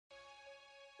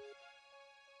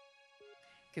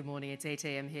Good morning. It's 8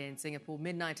 a.m. here in Singapore,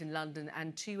 midnight in London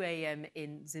and 2 a.m.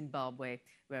 in Zimbabwe,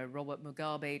 where Robert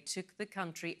Mugabe took the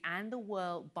country and the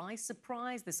world by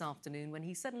surprise this afternoon when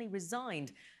he suddenly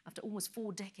resigned after almost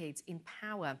 4 decades in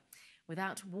power.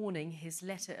 Without warning, his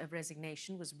letter of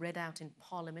resignation was read out in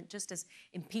Parliament just as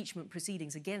impeachment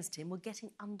proceedings against him were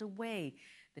getting underway.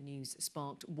 The news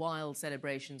sparked wild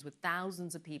celebrations with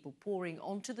thousands of people pouring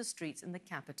onto the streets in the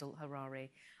capital, Harare.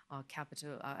 Our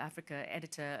Africa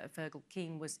editor, Fergal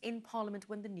King, was in Parliament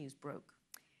when the news broke.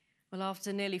 Well,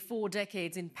 after nearly 4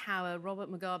 decades in power,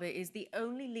 Robert Mugabe is the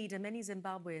only leader many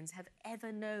Zimbabweans have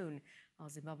ever known. Our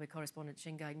Zimbabwe correspondent,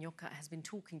 Shingai Nyoka, has been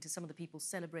talking to some of the people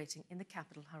celebrating in the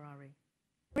capital, Harare.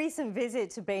 A recent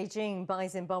visit to Beijing by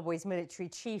Zimbabwe's military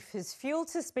chief has fueled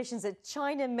suspicions that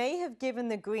China may have given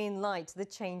the green light to the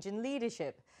change in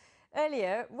leadership.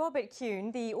 Earlier, Robert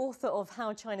Kuhn, the author of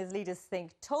How China's Leaders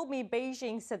Think, told me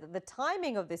Beijing said that the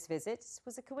timing of this visit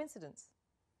was a coincidence.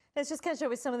 Let's just catch up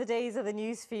with some of the days of the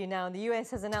news for you now. The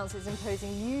US has announced it's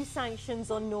imposing new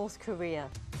sanctions on North Korea.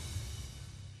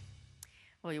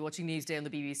 Well, you're watching Newsday on the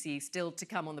BBC. Still to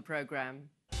come on the programme.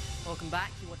 Welcome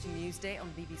back. You're watching Newsday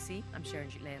on the BBC. I'm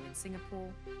Sharanjit Leyl in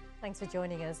Singapore. Thanks for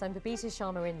joining us. I'm Babita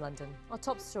Sharma in London. Our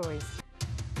top stories.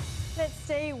 Let's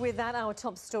stay with that, our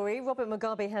top story. Robert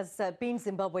Mugabe has been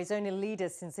Zimbabwe's only leader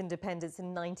since independence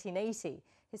in 1980.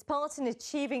 His part in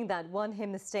achieving that won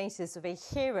him the status of a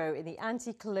hero in the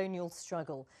anti-colonial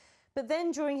struggle. But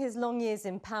then, during his long years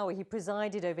in power, he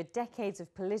presided over decades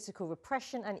of political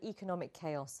repression and economic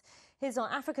chaos. Here's our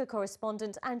Africa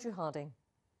correspondent, Andrew Harding.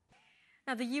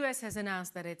 Now, the US has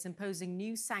announced that it's imposing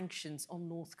new sanctions on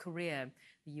North Korea.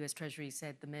 The US Treasury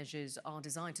said the measures are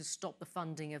designed to stop the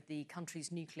funding of the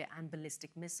country's nuclear and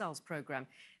ballistic missiles program.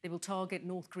 They will target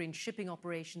North Korean shipping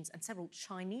operations and several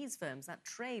Chinese firms that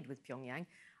trade with Pyongyang.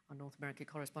 Our North America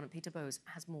correspondent Peter Bowes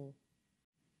has more.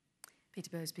 Peter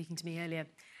Bowes speaking to me earlier.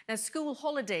 Now, school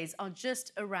holidays are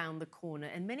just around the corner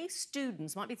and many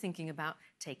students might be thinking about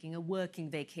taking a working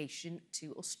vacation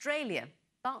to Australia.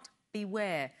 But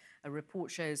beware. A report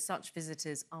shows such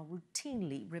visitors are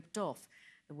routinely ripped off.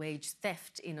 The wage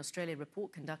theft in Australia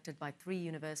report conducted by 3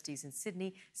 universities in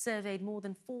Sydney surveyed more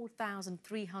than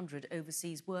 4,300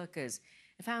 overseas workers.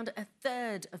 It found a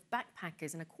third of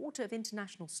backpackers and a quarter of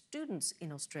international students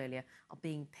in Australia are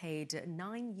being paid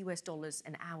 $9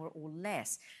 an hour or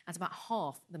less. That's about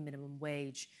half the minimum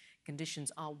wage.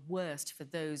 Conditions are worst for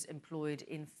those employed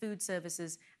in food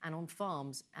services and on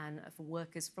farms and for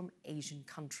workers from Asian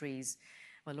countries.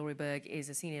 Well, Laurie Berg is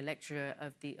a senior lecturer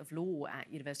of law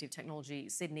at University of Technology,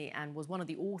 Sydney, and was one of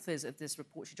the authors of this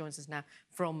report. She joins us now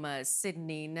from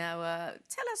Sydney. Now,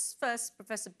 tell us first,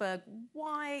 Professor Berg,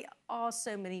 why are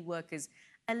so many workers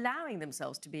allowing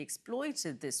themselves to be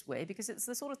exploited this way? Because it's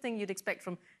the sort of thing you'd expect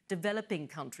from developing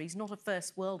countries, not a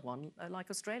first world one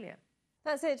like Australia.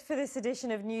 That's it for this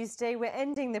edition of Newsday. We're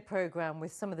ending the programme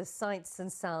with some of the sights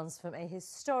and sounds from a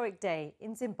historic day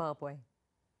in Zimbabwe.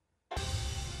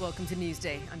 Welcome to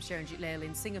Newsday. I'm Sharanjit Leyl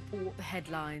in Singapore. The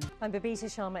headline. I'm Babita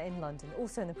Sharma in London,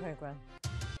 also in the programme.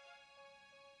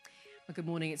 Well, good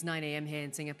morning. It's 9 a.m. here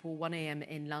in Singapore, 1 a.m.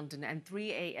 in London and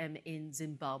 3 a.m. in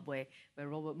Zimbabwe, where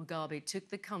Robert Mugabe took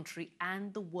the country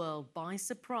and the world by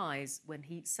surprise when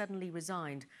he suddenly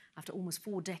resigned after almost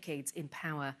 4 decades in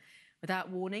power.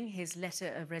 Without warning, his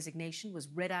letter of resignation was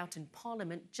read out in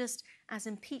Parliament just as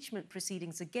impeachment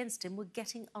proceedings against him were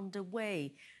getting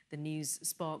underway. The news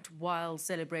sparked wild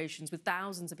celebrations with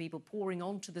thousands of people pouring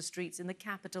onto the streets in the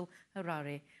capital,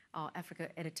 Harare. Our Africa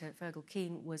editor, Fergal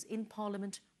King, was in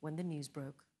Parliament when the news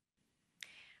broke.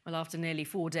 Well, after nearly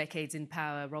 4 decades in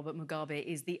power, Robert Mugabe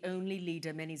is the only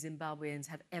leader many Zimbabweans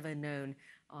have ever known.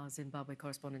 Our Zimbabwe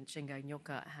correspondent, Shingai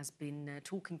Nyoka, has been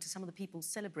talking to some of the people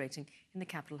celebrating in the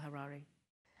capital, Harare.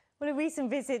 Well, a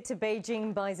recent visit to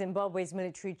Beijing by Zimbabwe's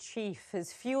military chief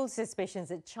has fueled suspicions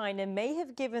that China may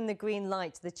have given the green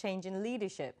light to the change in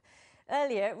leadership.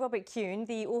 Earlier, Robert Kuhn,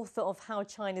 the author of How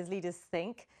China's Leaders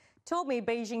Think, told me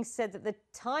Beijing said that the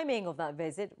timing of that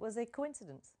visit was a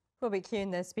coincidence. Robert Kuhn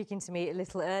there speaking to me a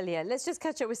little earlier. Let's just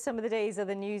catch up with some of the days of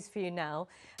the news for you now.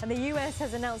 And the US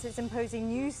has announced it's imposing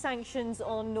new sanctions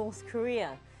on North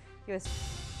Korea.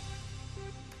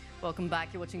 Welcome back.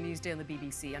 You're watching Newsday on the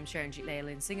BBC. I'm Sharanjit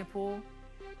Leyl in Singapore.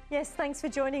 Yes, thanks for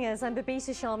joining us. I'm Babita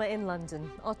Sharma in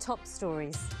London. Our top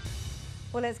stories.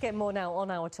 Well, let's get more now on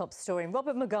our top story.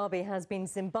 Robert Mugabe has been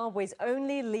Zimbabwe's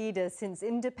only leader since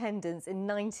independence in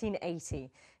 1980.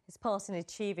 His part in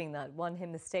achieving that won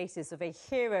him the status of a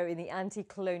hero in the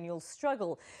anti-colonial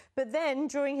struggle. But then,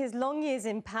 during his long years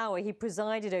in power, he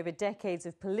presided over decades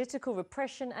of political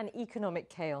repression and economic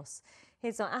chaos.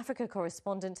 Here's our Africa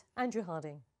correspondent, Andrew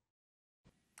Harding.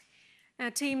 Now,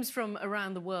 teams from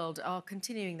around the world are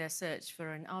continuing their search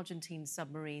for an Argentine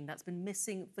submarine that's been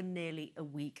missing for nearly a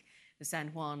week. The San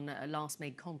Juan last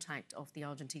made contact off the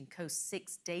Argentine coast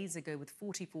 6 days ago with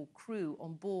 44 crew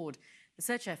on board. The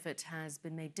search effort has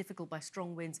been made difficult by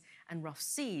strong winds and rough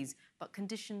seas, but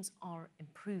conditions are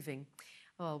improving.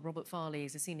 Well, Robert Farley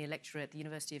is a senior lecturer at the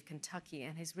University of Kentucky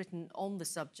and has written on the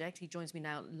subject. He joins me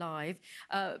now live.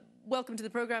 Welcome to the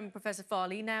programme, Professor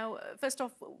Farley. Now, first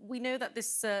off, we know that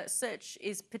this search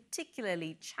is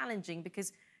particularly challenging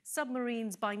because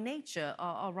submarines by nature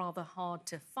are rather hard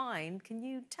to find. Can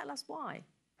you tell us why?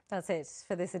 That's it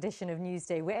for this edition of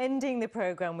Newsday. We're ending the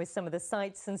programme with some of the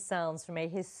sights and sounds from a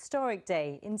historic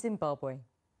day in Zimbabwe.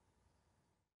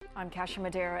 I'm Kasia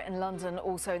Madera in London,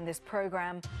 also in this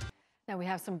programme. Now, we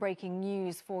have some breaking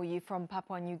news for you from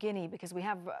Papua New Guinea because we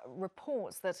have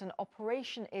reports that an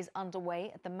operation is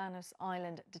underway at the Manus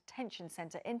Island Detention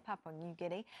Centre in Papua New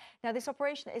Guinea. Now, this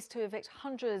operation is to evict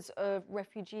hundreds of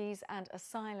refugees and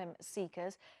asylum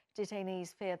seekers.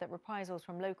 Detainees fear that reprisals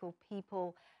from local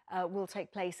people will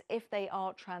take place if they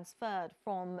are transferred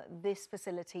from this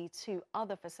facility to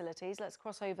other facilities. Let's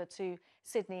cross over to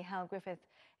Sydney. Hal Griffith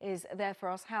is there for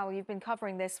us. Hal, you've been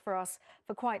covering this for us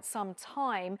for quite some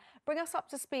time. Bring us up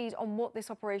to speed on what this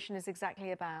operation is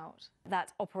exactly about.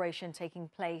 That operation taking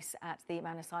place at the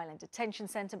Manus Island Detention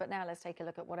Centre. But now let's take a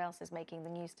look at what else is making the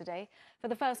news today. For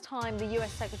the first time, the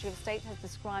US Secretary of State has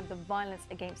described the violence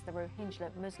against the Rohingya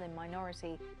Muslim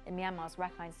minority in Myanmar's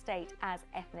Rakhine State as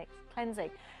ethnic cleansing.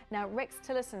 Now, Rex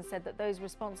Tillerson said that those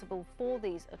responsible for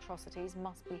these atrocities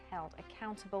must be held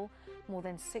accountable. More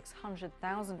than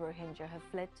 600,000 Rohingya have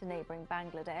fled to neighbouring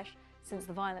Bangladesh since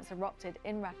the violence erupted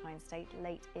in Rakhine State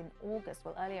late in August.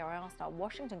 Well, earlier I asked our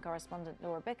Washington correspondent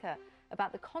Laura Bicker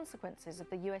about the consequences of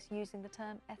the US using the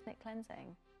term ethnic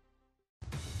cleansing.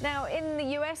 Now, in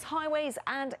the US, highways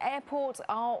and airports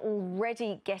are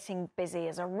already getting busy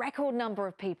as a record number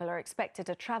of people are expected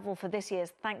to travel for this year's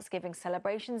Thanksgiving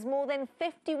celebrations. More than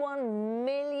 51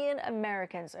 million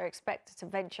Americans are expected to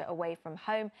venture away from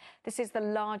home. This is the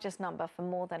largest number for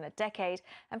more than a decade,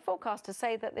 and forecasters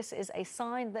say that this is a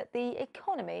sign that the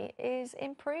economy is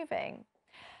improving.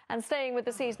 And staying with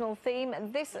the seasonal theme,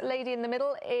 this lady in the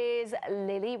middle is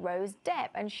Lily Rose Depp,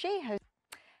 and she has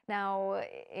now,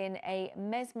 in a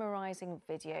mesmerising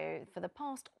video, for the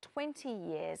past 20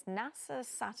 years, NASA's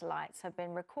satellites have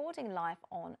been recording life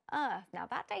on Earth. Now,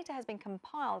 that data has been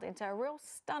compiled into a real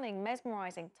stunning,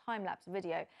 mesmerising time-lapse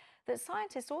video that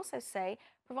scientists also say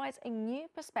provides a new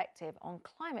perspective on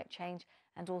climate change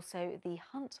and also the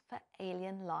hunt for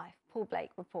alien life. Paul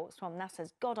Blake reports from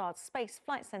NASA's Goddard Space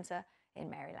Flight Center in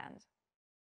Maryland.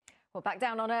 Well, back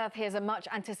down on Earth, here's a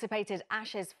much-anticipated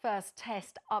Ashes first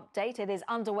test update. It is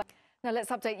underway. Now,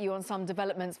 let's update you on some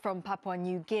developments from Papua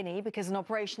New Guinea because an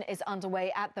operation is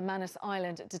underway at the Manus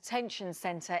Island Detention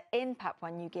Centre in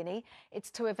Papua New Guinea. It's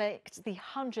to evict the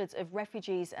hundreds of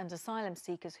refugees and asylum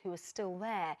seekers who are still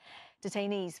there.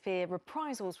 Detainees fear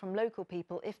reprisals from local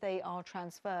people if they are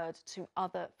transferred to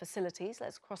other facilities.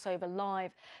 Let's cross over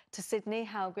live to Sydney.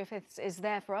 Hal Griffiths is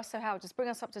there for us. So, Hal, just bring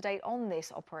us up to date on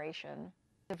this operation.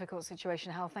 Difficult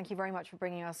situation, Hal. Thank you very much for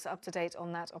bringing us up to date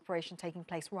on that operation taking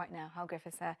place right now. Hal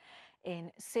Griffiths there in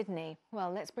Sydney.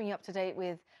 Well, let's bring you up to date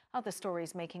with other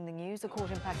stories making the news. A court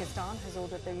in Pakistan has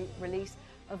ordered the release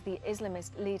of the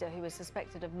Islamist leader who is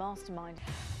suspected of mastermind.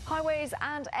 Highways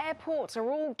and airports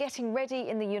are all getting ready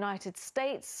in the United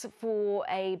States for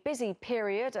a busy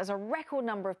period as a record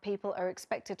number of people are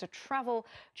expected to travel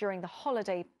during the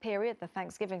holiday period, the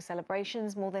Thanksgiving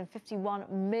celebrations. More than 51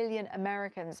 million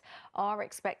Americans are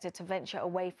expected to venture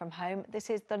away from home. This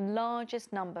is the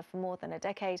largest number for more than a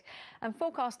decade, and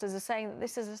forecasters are saying that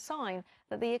this is a sign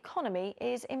that the economy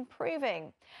is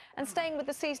improving. And staying with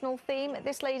the seasonal theme,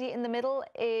 this lady in the middle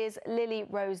is Lily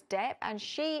Rose Depp, and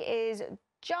she is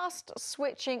just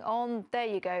switching on, there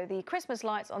you go, the Christmas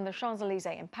lights on the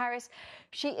Champs-Élysées in Paris.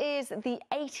 She is the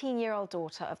 18-year-old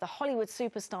daughter of the Hollywood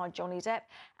superstar Johnny Depp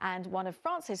and one of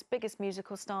France's biggest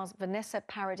musical stars, Vanessa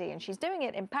Paradis. And she's doing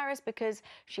it in Paris because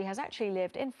she has actually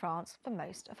lived in France for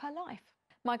most of her life.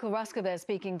 Michael Rusker there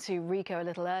speaking to Rico a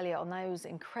little earlier on those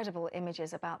incredible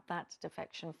images about that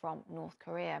defection from North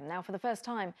Korea. Now, for the first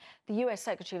time, the US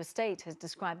Secretary of State has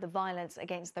described the violence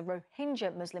against the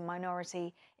Rohingya Muslim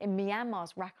minority in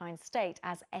Myanmar's Rakhine State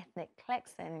as ethnic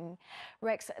cleansing.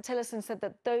 Rex Tillerson said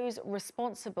that those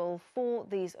responsible for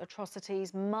these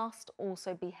atrocities must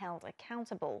also be held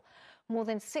accountable. More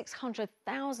than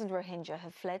 600,000 Rohingya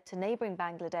have fled to neighbouring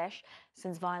Bangladesh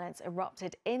since violence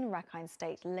erupted in Rakhine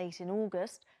State late in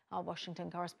August. Our Washington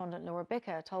correspondent Laura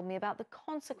Bicker told me about the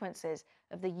consequences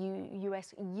of the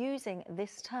US using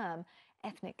this term,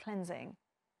 ethnic cleansing.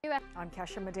 I'm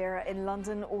Kasia Madera in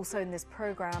London, also in this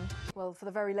programme. Well, for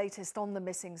the very latest on the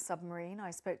missing submarine, I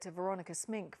spoke to Veronica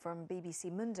Smink from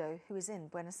BBC Mundo, who is in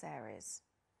Buenos Aires.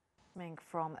 Smink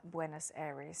from Buenos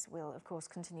Aires. We'll, of course,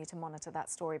 continue to monitor that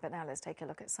story, but now let's take a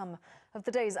look at some of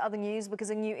the day's other news,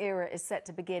 because a new era is set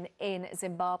to begin in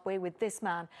Zimbabwe with this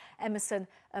man, Emmerson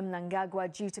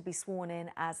Mnangagwa, due to be sworn in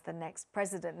as the next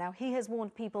president. Now, he has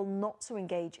warned people not to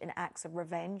engage in acts of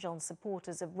revenge on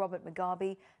supporters of Robert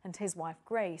Mugabe and his wife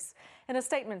Grace. In a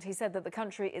statement, he said that the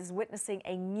country is witnessing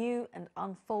a new and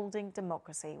unfolding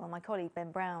democracy. Well, my colleague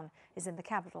Ben Brown is in the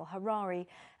capital, Harare,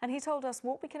 and he told us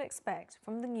what we can expect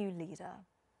from the new leader.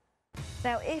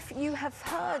 Now, if you have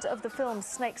heard of the film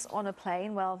Snakes on a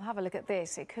Plane, well, have a look at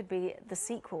this. It could be the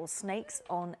sequel, Snakes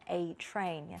on a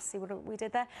Train. Yes, see what we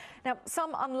did there? Now,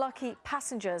 some unlucky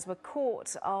passengers were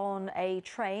caught on a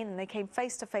train and they came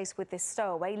face to face with this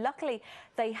stowaway. Luckily,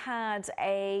 they had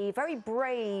a very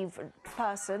brave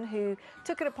person who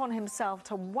took it upon himself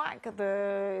to whack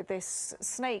this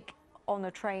snake on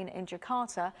a train in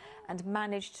Jakarta and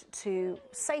managed to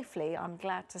safely, I'm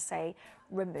glad to say,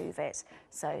 remove it.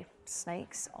 So,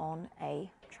 snakes on a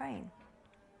train.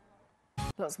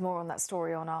 Lots more on that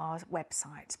story on our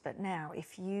website. But now,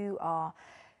 if you are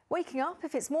waking up,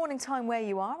 if it's morning time where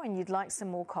you are and you'd like some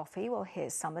more coffee, well,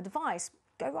 here's some advice.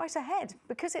 Go right ahead,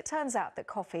 because it turns out that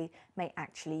coffee may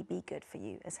actually be good for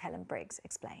you, as Helen Briggs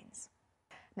explains.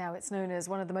 Now, it's known as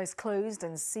one of the most closed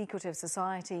and secretive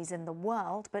societies in the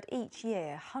world, but each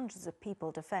year hundreds of people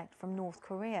defect from North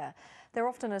Korea. They're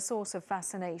often a source of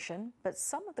fascination, but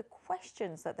some of the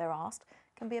questions that they're asked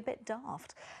can be a bit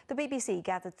daft. The BBC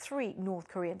gathered 3 North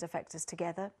Korean defectors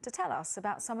together to tell us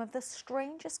about some of the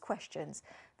strangest questions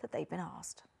that they've been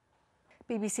asked.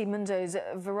 BBC Mundo's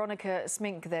Veronica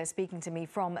Smink there speaking to me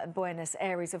from Buenos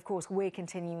Aires. Of course, we're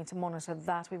continuing to monitor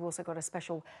that. We've also got a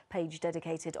special page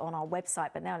dedicated on our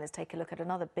website. But now let's take a look at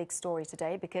another big story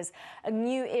today, because a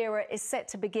new era is set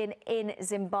to begin in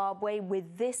Zimbabwe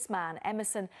with this man,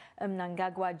 Emmerson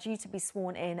Mnangagwa, due to be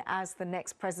sworn in as the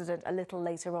next president a little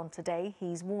later on today.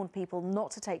 He's warned people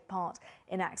not to take part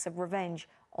in acts of revenge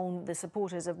on the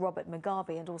supporters of Robert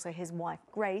Mugabe and also his wife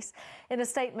Grace. In a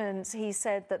statement, he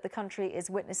said that the country is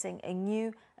witnessing a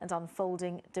new and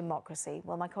unfolding democracy.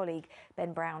 Well, my colleague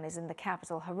Ben Brown is in the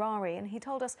capital, Harare, and he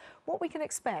told us what we can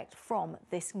expect from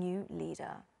this new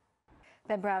leader.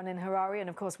 Ben Brown in Harare, and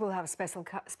of course we'll have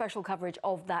special coverage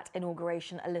of that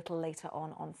inauguration a little later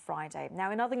on Friday.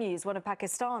 Now, in other news, one of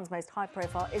Pakistan's most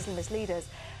high-profile Islamist leaders,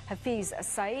 Hafiz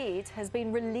Saeed, has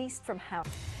been released from house.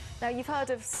 Now, you've heard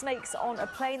of Snakes on a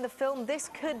Plane, the film. This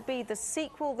could be the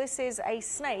sequel. This is a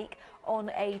snake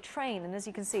on a train. And as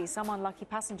you can see, some unlucky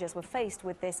passengers were faced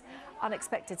with this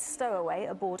unexpected stowaway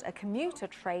aboard a commuter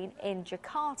train in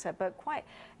Jakarta. But quite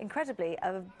incredibly,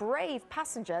 a brave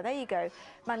passenger, there you go,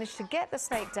 managed to get the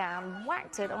snake down,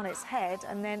 whacked it on its head,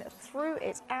 and then threw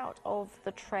it out of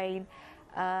the train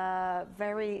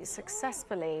very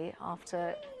successfully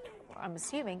after, I'm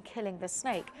assuming, killing the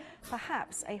snake.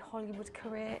 Perhaps a Hollywood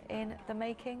career in the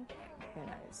making? Who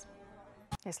knows?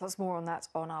 Yes, lots more on that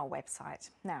on our website.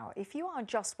 Now, if you are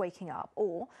just waking up,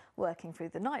 or working through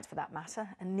the night for that matter,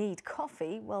 and need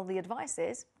coffee, well, the advice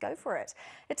is go for it.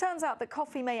 It turns out that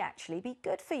coffee may actually be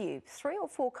good for you. 3 or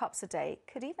 4 cups a day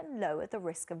could even lower the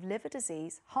risk of liver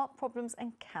disease, heart problems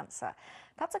and cancer.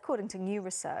 That's according to new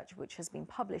research which has been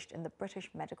published in the British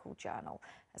Medical Journal,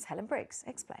 as Helen Briggs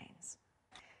explains.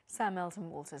 Sam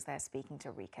Melton-Walters there speaking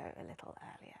to Rico a little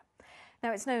earlier.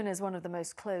 Now, it's known as one of the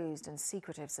most closed and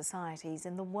secretive societies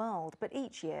in the world, but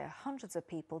each year hundreds of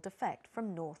people defect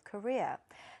from North Korea.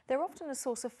 They're often a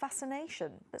source of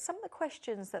fascination, but some of the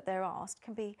questions that they're asked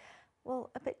can be, well,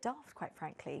 a bit daft, quite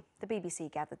frankly. The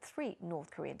BBC gathered 3 North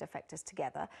Korean defectors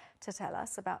together to tell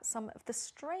us about some of the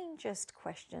strangest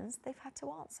questions they've had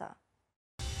to answer.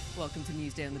 Welcome to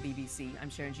Newsday on the BBC. I'm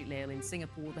Sharanjit Leyl in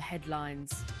Singapore. The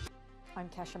headlines. I'm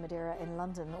Kasia Madera in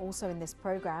London. Also in this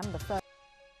programme, the first...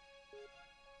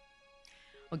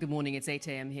 Well, good morning. It's 8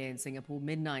 a.m. here in Singapore,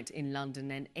 midnight in London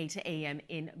and 8 a.m.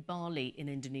 in Bali in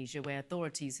Indonesia, where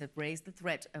authorities have raised the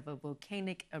threat of a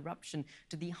volcanic eruption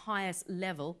to the highest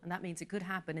level, and that means it could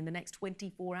happen in the next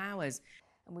 24 hours.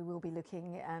 And we will be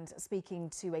looking and speaking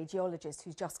to a geologist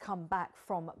who's just come back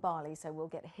from Bali, so we'll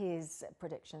get his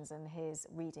predictions and his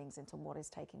readings into what is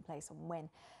taking place and when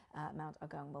Mount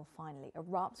Agung will finally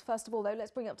erupt. First of all, though,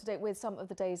 let's bring you up to date with some of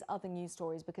the day's other news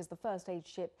stories, because the first aid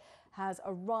ship has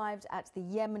arrived at the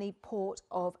Yemeni port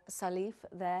of Salif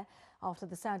there after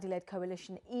the Saudi-led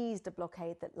coalition eased a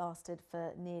blockade that lasted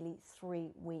for nearly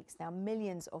 3 weeks. Now,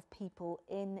 millions of people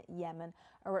in Yemen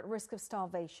are at risk of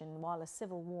starvation while a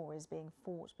civil war is being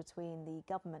fought between the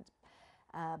government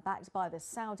backed by the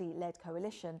Saudi-led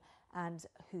coalition and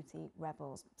Houthi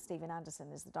rebels. Stephen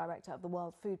Anderson is the director of the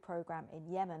World Food Programme in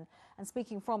Yemen, and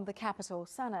speaking from the capital,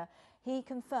 Sana'a, he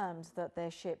confirmed that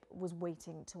their ship was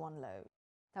waiting to unload.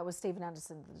 That was Stephen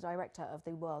Anderson, the director of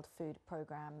the World Food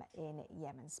Programme in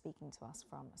Yemen, speaking to us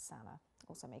from Sana'a.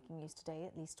 Also making news today,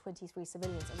 at least 23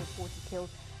 civilians are reported killed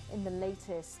in the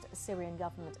latest Syrian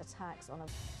government attacks on them.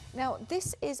 Now,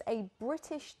 this is a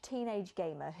British teenage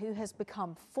gamer who has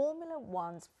become Formula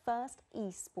One's first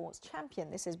esports champion.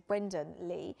 This is Brendan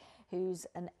Lee, who's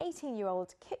an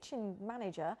 18-year-old kitchen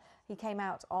manager. He came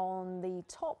out on the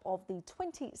top of the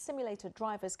 20 simulator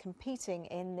drivers competing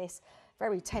in this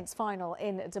very tense final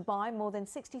in Dubai. More than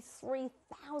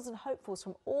 63,000 hopefuls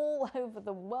from all over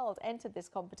the world entered this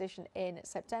competition in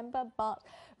September, but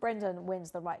Brendan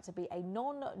wins the right to be a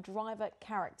non-driver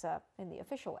character in the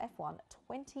official F1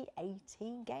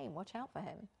 2018 game. Watch out for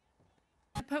him.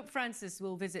 Pope Francis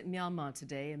will visit Myanmar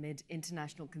today amid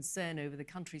international concern over the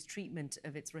country's treatment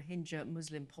of its Rohingya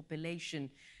Muslim population.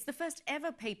 It's the first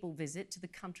ever papal visit to the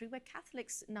country, where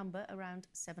Catholics number around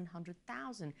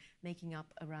 700,000, making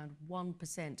up around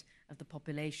 1% of the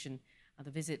population.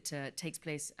 The visit takes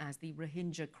place as the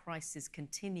Rohingya crisis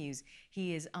continues.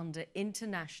 He is under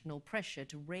international pressure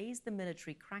to raise the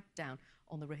military crackdown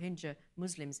on the Rohingya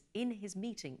Muslims in his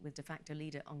meeting with de facto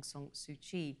leader Aung San Suu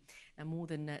Kyi. Now, more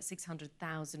than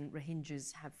 600,000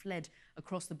 Rohingyas have fled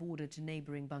across the border to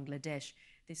neighbouring Bangladesh.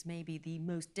 This may be the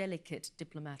most delicate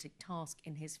diplomatic task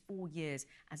in his 4 years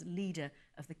as leader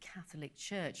of the Catholic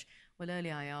Church. Well,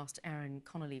 earlier I asked Aaron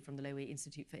Connolly from the Lowy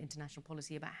Institute for International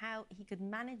Policy about how he could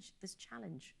manage this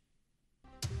challenge.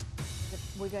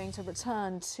 We're going to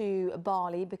return to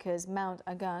Bali because Mount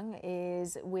Agung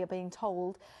is, we're being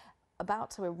told,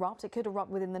 about to erupt. It could erupt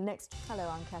within the next... Hello,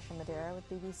 I'm Kasia Madera with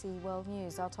BBC World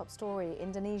News. Our top story: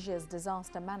 Indonesia's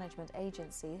disaster management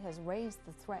agency has raised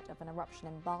the threat of an eruption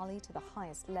in Bali to the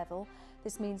highest level.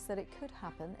 This means that it could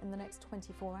happen in the next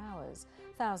 24 hours.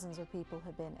 Thousands of people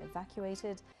have been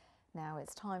evacuated. Now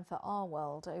it's time for our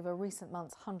world. Over recent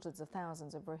months, hundreds of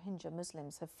thousands of Rohingya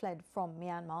Muslims have fled from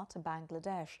Myanmar to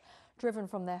Bangladesh, driven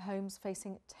from their homes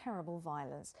facing terrible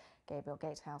violence. Gabriel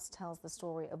Gatehouse tells the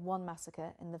story of one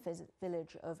massacre in the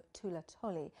village of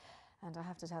Tulatoli. And I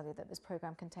have to tell you that this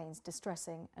programme contains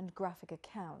distressing and graphic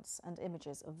accounts and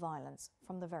images of violence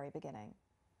from the very beginning.